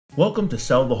Welcome to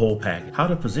Sell the Whole Package, how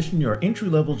to position your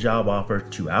entry-level job offer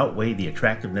to outweigh the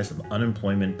attractiveness of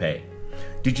unemployment pay.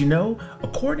 Did you know,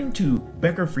 according to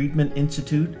Becker-Friedman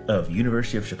Institute of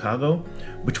University of Chicago,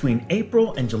 between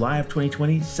April and July of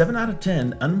 2020, 7 out of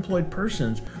 10 unemployed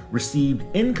persons received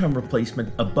income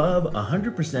replacement above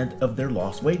 100% of their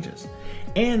lost wages,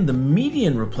 and the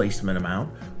median replacement amount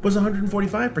was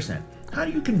 145%. How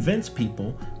do you convince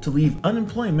people to leave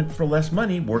unemployment for less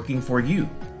money working for you?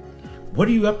 What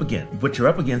are you up against? What you're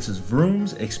up against is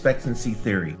Vroom's expectancy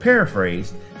theory.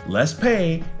 Paraphrased, less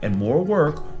pay and more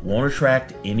work won't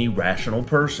attract any rational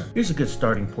person. Here's a good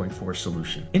starting point for a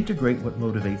solution. Integrate what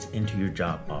motivates into your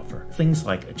job offer. Things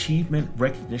like achievement,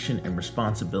 recognition, and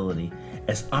responsibility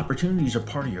as opportunities are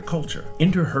part of your culture.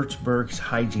 Enter Hertzberg's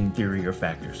hygiene theory or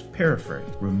factors. Paraphrase,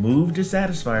 remove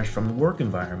dissatisfiers from the work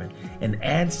environment and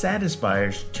add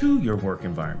satisfiers to your work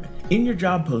environment. In your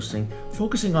job posting,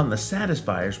 focusing on the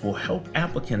satisfiers will help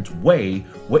applicants weigh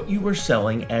what you are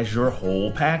selling as your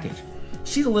whole package.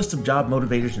 See the list of job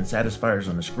motivators and satisfiers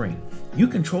on the screen. You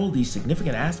control these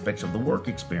significant aspects of the work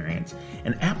experience,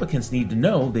 and applicants need to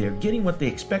know they are getting what they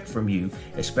expect from you,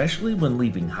 especially when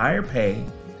leaving higher pay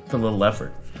for little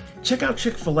effort. Check out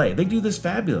Chick-fil-A. They do this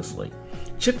fabulously.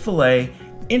 Chick-fil-A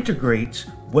integrates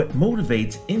what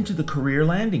motivates into the career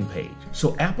landing page,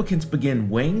 so applicants begin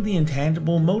weighing the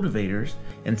intangible motivators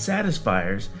and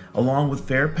satisfiers along with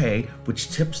fair pay,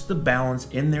 which tips the balance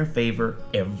in their favor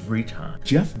every time.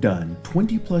 Jeff Dunn,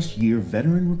 20-plus year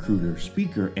veteran recruiter,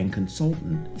 speaker, and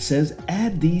consultant, says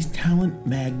add these talent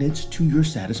magnets to your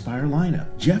satisfier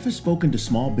lineup. Jeff has spoken to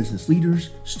small business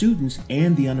leaders, students,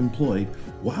 and the unemployed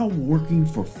while working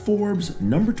for Forbes'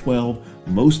 number 12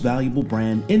 most valuable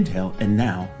brand, Intel, and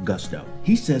now Gusto.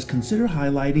 He says consider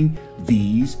highlighting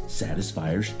these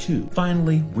satisfiers too.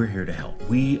 Finally, we're here to help.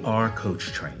 We are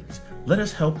Coach Trains. Let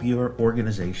us help your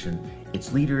organization,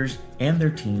 its leaders, and their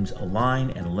teams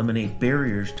align and eliminate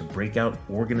barriers to breakout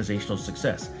organizational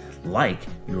success, like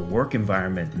your work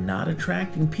environment not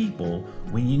attracting people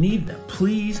when you need them.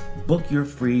 Please book your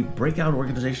free Breakout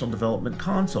Organizational Development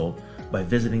Consult by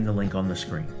visiting the link on the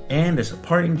screen. And as a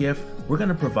parting gift, we're going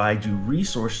to provide you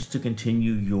resources to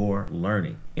continue your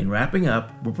learning. In wrapping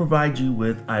up, we'll provide you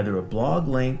with either a blog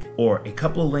link or a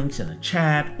couple of links in a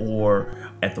chat or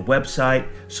at the website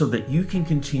so that you can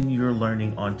continue your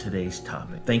learning on today's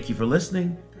topic. Thank you for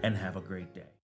listening and have a great day.